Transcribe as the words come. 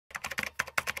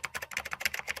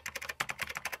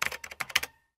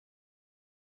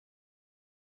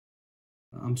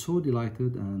I'm so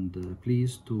delighted and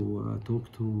pleased to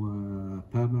talk to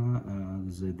PAMA,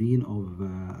 the Dean of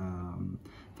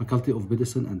Faculty of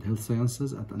Medicine and Health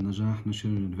Sciences at Al-Najah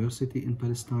National University in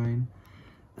Palestine.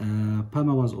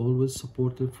 PAMA was always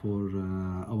supportive for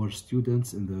our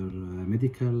students in their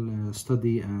medical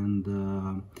study, and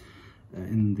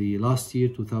in the last year,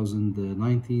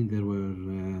 2019, there were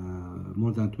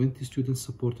more than 20 students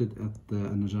supported at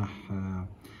Al-Najah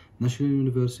National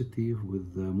University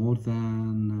with more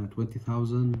than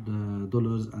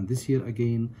 $20,000, and this year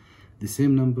again the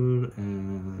same number.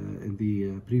 In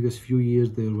the previous few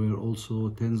years there were also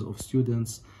tens of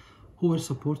students who were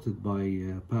supported by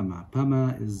PAMA.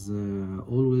 PAMA is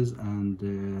always and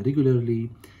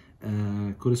regularly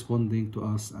corresponding to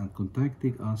us and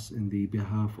contacting us in the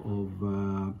behalf of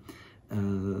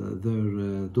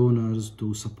their donors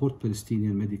to support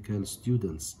Palestinian medical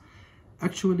students.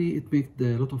 Actually, it made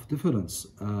a lot of difference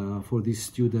for these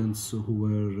students who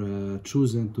were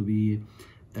chosen to be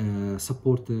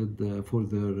supported for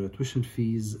their tuition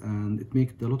fees, and it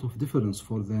made a lot of difference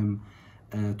for them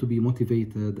to be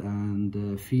motivated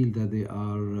and feel that they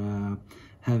are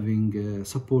having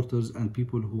supporters and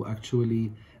people who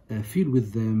actually feel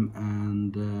with them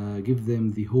and give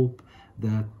them the hope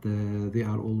that they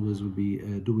are always will be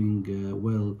doing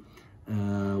well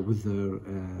with their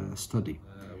study.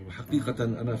 وحقيقة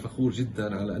أنا فخور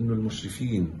جدا على أن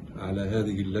المشرفين على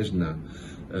هذه اللجنة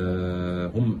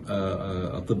هم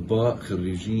أطباء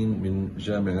خريجين من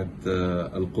جامعة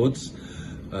القدس،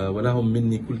 ولهم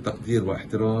مني كل تقدير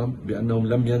واحترام بأنهم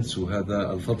لم ينسوا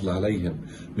هذا الفضل عليهم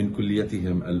من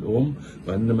كليتهم الأم،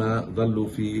 وإنما ظلوا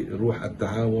في روح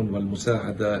التعاون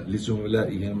والمساعدة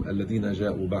لزملائهم الذين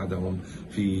جاءوا بعدهم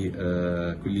في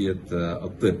كلية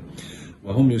الطب،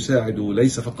 وهم يساعدوا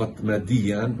ليس فقط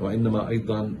ماديا وإنما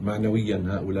أيضا معنويا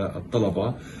هؤلاء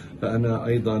الطلبة. فأنا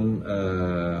أيضا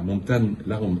ممتن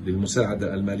لهم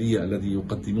للمساعدة المالية التي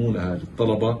يقدمونها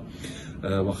للطلبة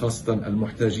وخاصة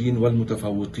المحتاجين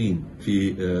والمتفوقين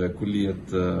في كلية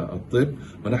الطب.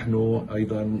 ونحن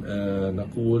أيضا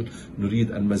نقول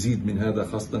نريد المزيد من هذا،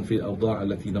 خاصة في الأوضاع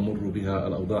التي نمر بها،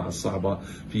 الأوضاع الصعبة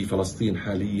في فلسطين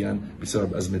حاليا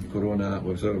بسبب أزمة كورونا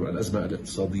وبسبب الأزمة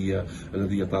الاقتصادية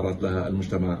التي يتعرض لها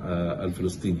المجتمع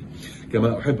الفلسطيني.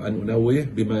 كما أحب أن أنوه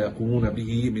بما يقومون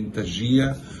به من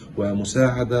تشجيع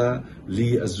ومساعدة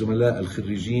للزملاء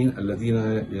الخريجين الذين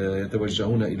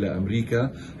يتوجهون إلى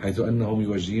أمريكا، حيث أنهم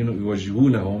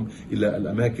يوجهونهم إلى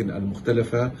الأماكن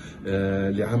المختلفة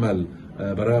لعمل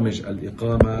برامج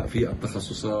الإقامة في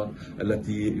التخصصات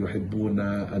التي يحبون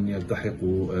أن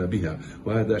يلتحقوا بها،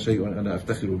 وهذا شيء أنا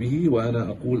أفتخر به. وأنا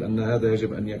أقول أن هذا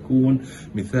يجب أن يكون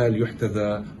مثال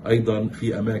يحتذى أيضا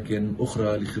في أماكن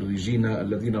أخرى لخريجينا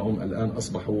الذين هم الآن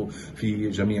أصبحوا في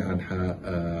جميع أنحاء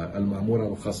المعمورة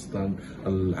وخاصة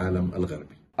العالم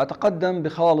الغربي. أتقدم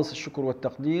بخالص الشكر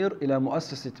والتقدير إلى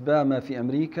مؤسسة باما في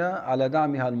أمريكا على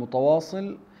دعمها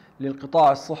المتواصل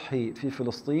للقطاع الصحي في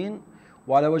فلسطين،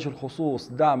 وعلى وجه الخصوص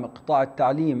دعم قطاع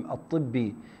التعليم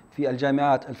الطبي في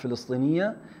الجامعات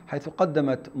الفلسطينية، حيث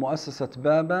قدمت مؤسسة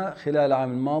باما خلال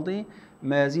العام الماضي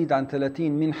ما يزيد عن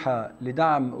 30 منحة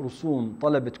لدعم رسوم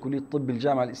طلبة كلية طب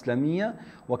الجامعة الإسلامية،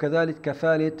 وكذلك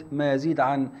كفالة ما يزيد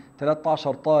عن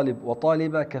 13 طالب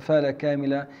وطالبة كفالة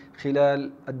كاملة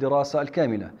خلال الدراسة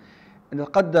الكاملة.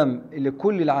 نتقدم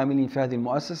لكل العاملين في هذه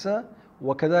المؤسسة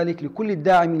وكذلك لكل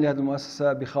الداعمين لهذه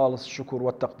المؤسسة بخالص الشكر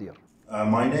والتقدير.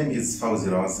 My name is Fawzi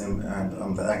Razim, and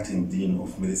I'm the Acting Dean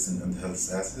of Medicine and Health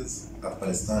Sciences at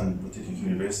Palestinian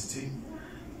Medical Schools.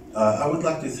 I would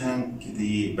like to thank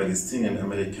the Palestinian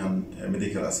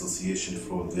Medical Association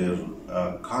for their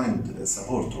kind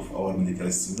support of our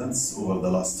medical students over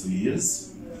the last 2 years.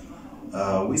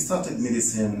 We started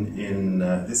medicine in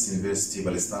this university,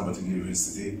 Palestinian Medical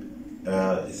University,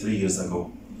 3 years ago,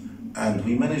 and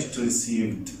we managed to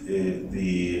receive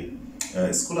the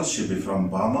scholarship from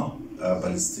PAMA,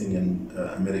 Palestinian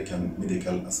American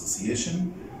Medical Association,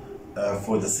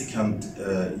 for the second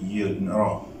year in a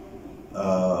row.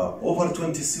 Over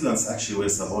 20 students actually were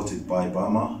supported by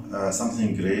PAMA,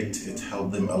 something great. It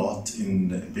helped them a lot in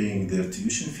paying their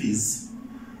tuition fees,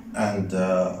 and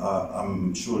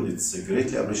I'm sure it's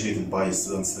greatly appreciated by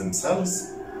students themselves.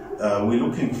 We're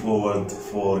looking forward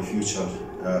for future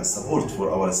support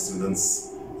for our students,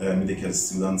 medical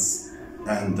students.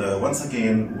 And once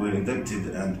again, we're indebted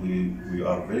and we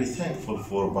are very thankful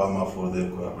for PAMA for their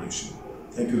collaboration.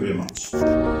 Thank you very much.